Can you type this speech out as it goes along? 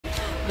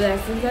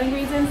Blessings and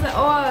greetings to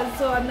all.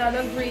 So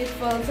another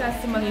grateful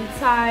testimony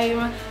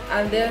time,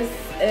 and this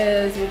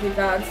is with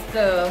regards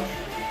to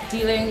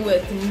dealing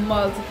with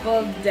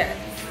multiple deaths.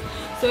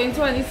 So in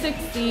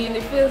 2016,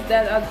 the first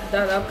death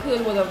that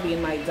occurred would have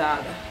been my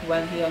dad,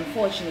 when he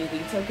unfortunately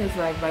took his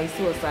life by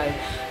suicide.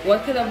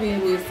 What could have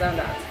been worse than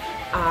that?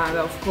 And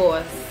of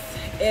course,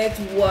 it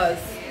was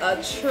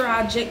a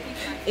tragic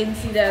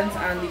incident,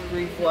 and the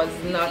grief was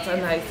not a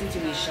nice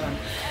situation.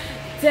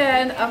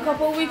 Then a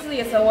couple weeks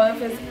later, one of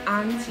his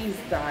aunties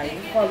died,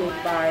 followed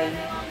by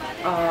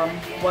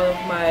one of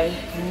my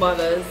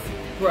mother's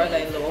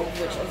brother-in-law,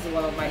 which was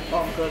one of my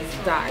uncles,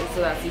 died.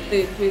 So that's the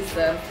third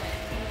person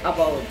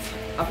about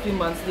a few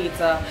months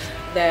later.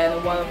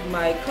 Then one of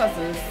my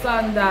cousin's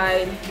son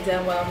died.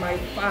 Then one of my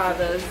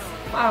father's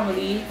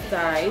family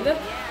died.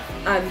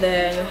 And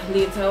then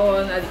later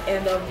on, at the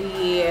end of the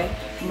year,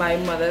 my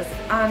mother's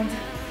aunt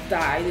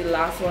died, the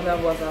last one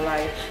that was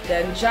alive.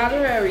 Then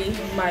January,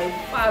 my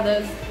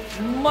father's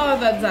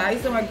mother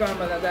died, so my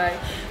grandmother died.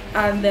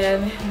 And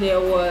then there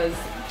was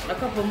a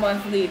couple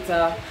months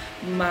later,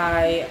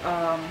 my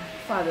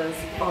father's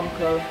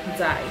uncle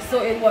died.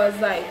 So it was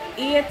like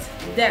 8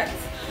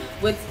 deaths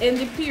within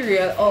the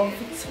period of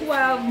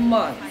 12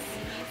 months.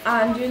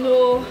 And you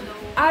know,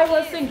 I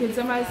was thinking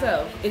to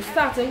myself, it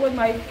started with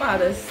my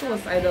father's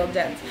suicidal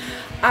death.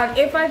 And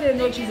if I didn't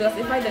know Jesus,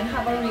 if I didn't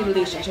have a real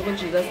relationship with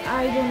Jesus,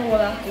 I don't know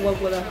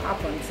what would have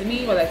happened to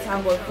me. But I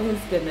thank God for his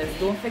goodness.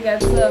 Don't forget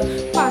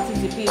to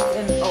participate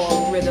in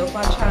our Riddle for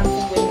a chance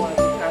to win one of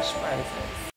the cash prizes.